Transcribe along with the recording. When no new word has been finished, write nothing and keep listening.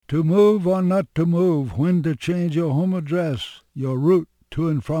To move or not to move, when to change your home address, your route to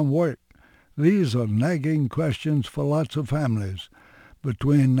and from work. These are nagging questions for lots of families.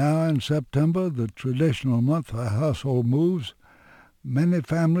 Between now and September, the traditional month for household moves, many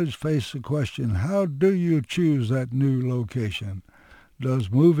families face the question, how do you choose that new location?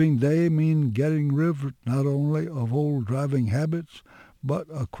 Does moving day mean getting rid not only of old driving habits, but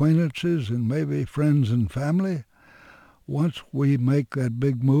acquaintances and maybe friends and family? Once we make that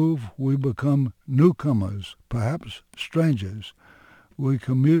big move, we become newcomers, perhaps strangers. We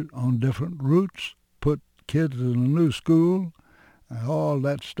commute on different routes, put kids in a new school, and all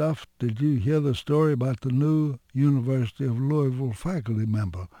that stuff. Did you hear the story about the new University of Louisville faculty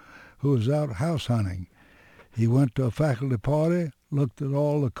member who was out house hunting? He went to a faculty party, looked at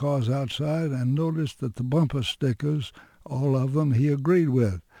all the cars outside, and noticed that the bumper stickers, all of them, he agreed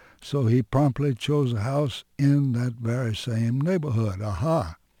with. So he promptly chose a house in that very same neighborhood.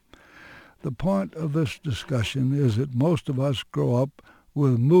 Aha! The point of this discussion is that most of us grow up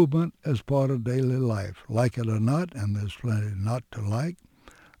with movement as part of daily life. Like it or not, and there's plenty not to like,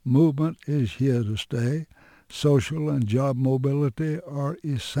 movement is here to stay. Social and job mobility are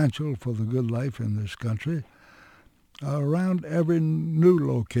essential for the good life in this country. Around every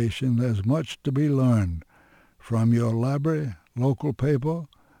new location, there's much to be learned. From your library, local paper,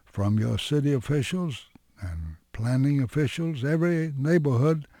 from your city officials and planning officials, every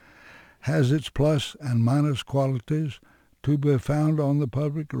neighborhood has its plus and minus qualities to be found on the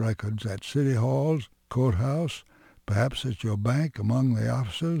public records at city halls, courthouse, perhaps at your bank among the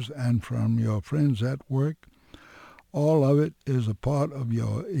officers, and from your friends at work. All of it is a part of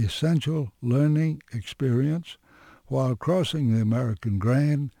your essential learning experience. While crossing the American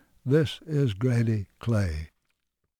grain, this is Grady Clay.